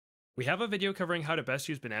We have a video covering how to best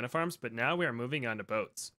use banana farms, but now we are moving on to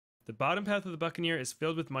boats. The bottom path of the Buccaneer is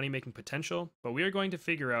filled with money-making potential, but we are going to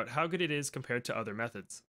figure out how good it is compared to other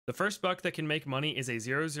methods. The first buck that can make money is a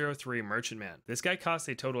 003 Merchantman. This guy costs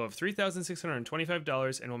a total of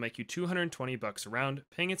 $3,625 and will make you 220 bucks a round,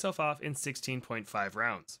 paying itself off in 16.5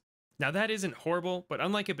 rounds. Now that isn't horrible, but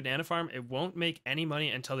unlike a banana farm, it won't make any money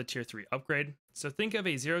until the tier 3 upgrade. So think of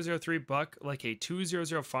a 003 buck like a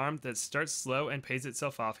 200 farm that starts slow and pays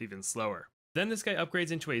itself off even slower. Then this guy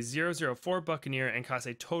upgrades into a 004 Buccaneer and costs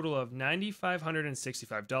a total of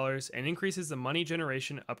 $9,565 and increases the money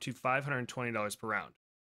generation up to $520 per round.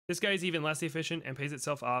 This guy is even less efficient and pays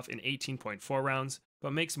itself off in 18.4 rounds,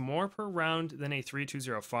 but makes more per round than a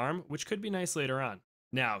 320 farm, which could be nice later on.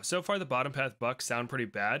 Now, so far the bottom path bucks sound pretty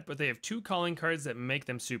bad, but they have two calling cards that make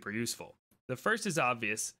them super useful. The first is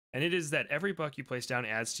obvious, and it is that every buck you place down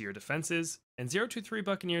adds to your defenses, and 023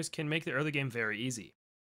 Buccaneers can make the early game very easy.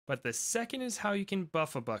 But the second is how you can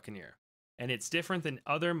buff a Buccaneer, and it's different than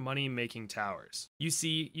other money-making towers. You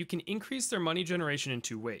see, you can increase their money generation in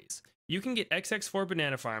two ways. You can get XX4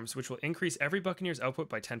 banana farms, which will increase every Buccaneer's output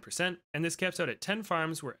by 10%, and this caps out at 10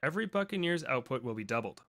 farms where every Buccaneer's output will be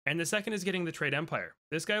doubled. And the second is getting the Trade Empire.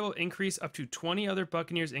 This guy will increase up to 20 other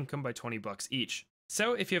Buccaneers' income by 20 bucks each.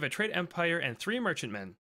 So if you have a Trade Empire and 3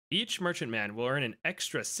 Merchantmen, each Merchantman will earn an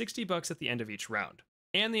extra 60 bucks at the end of each round.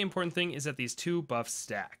 And the important thing is that these two buffs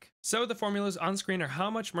stack. So the formulas on screen are how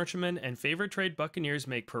much Merchantmen and favored trade Buccaneers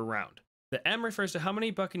make per round. The M refers to how many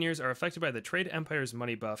Buccaneers are affected by the Trade Empire's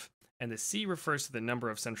money buff, and the C refers to the number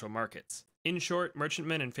of central markets. In short,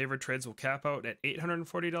 Merchantmen and favored trades will cap out at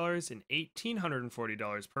 $840 and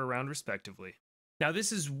 $1,840 per round respectively. Now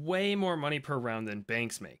this is way more money per round than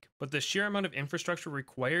banks make, but the sheer amount of infrastructure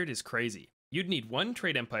required is crazy. You'd need 1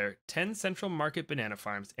 Trade Empire, 10 central market banana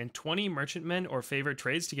farms, and 20 Merchantmen or favored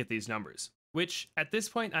trades to get these numbers. Which, at this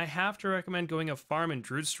point, I have to recommend going a farm and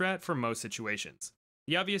Druid strat for most situations.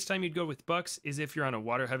 The obvious time you'd go with bucks is if you're on a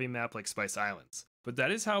water-heavy map like Spice Islands. But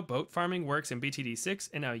that is how boat farming works in BTD6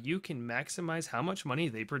 and how you can maximize how much money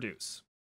they produce.